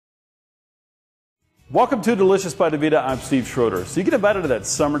Welcome to Delicious by DeVita. I'm Steve Schroeder. So you get invited to that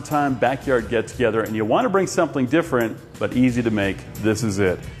summertime backyard get-together and you want to bring something different but easy to make. This is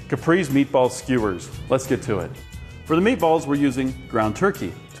it. Capri's Meatball Skewers. Let's get to it. For the meatballs, we're using ground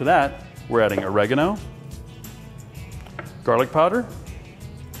turkey. To that, we're adding oregano, garlic powder,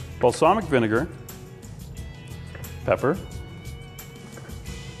 balsamic vinegar, pepper,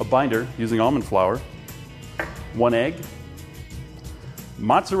 a binder using almond flour, 1 egg,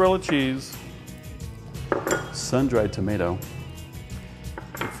 mozzarella cheese, sun-dried tomato,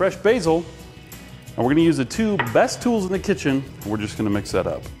 fresh basil, and we're going to use the two best tools in the kitchen, and we're just going to mix that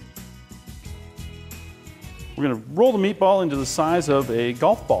up. We're going to roll the meatball into the size of a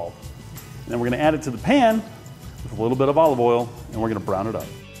golf ball. Then we're going to add it to the pan with a little bit of olive oil, and we're going to brown it up.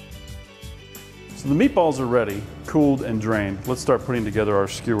 So the meatballs are ready, cooled and drained. Let's start putting together our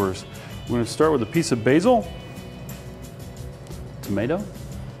skewers. We're going to start with a piece of basil, tomato,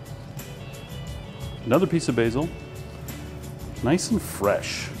 another piece of basil, nice and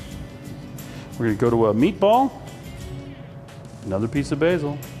fresh. We're going to go to a meatball, another piece of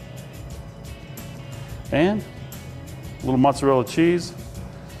basil, and a little mozzarella cheese.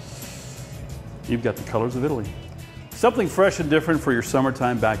 You've got the colors of Italy. Something fresh and different for your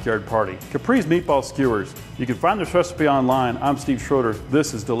summertime backyard party. Capri's Meatball Skewers. You can find this recipe online. I'm Steve Schroeder.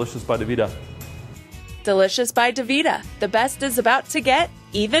 This is Delicious by DeVita. Delicious by DeVita. The best is about to get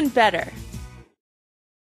even better.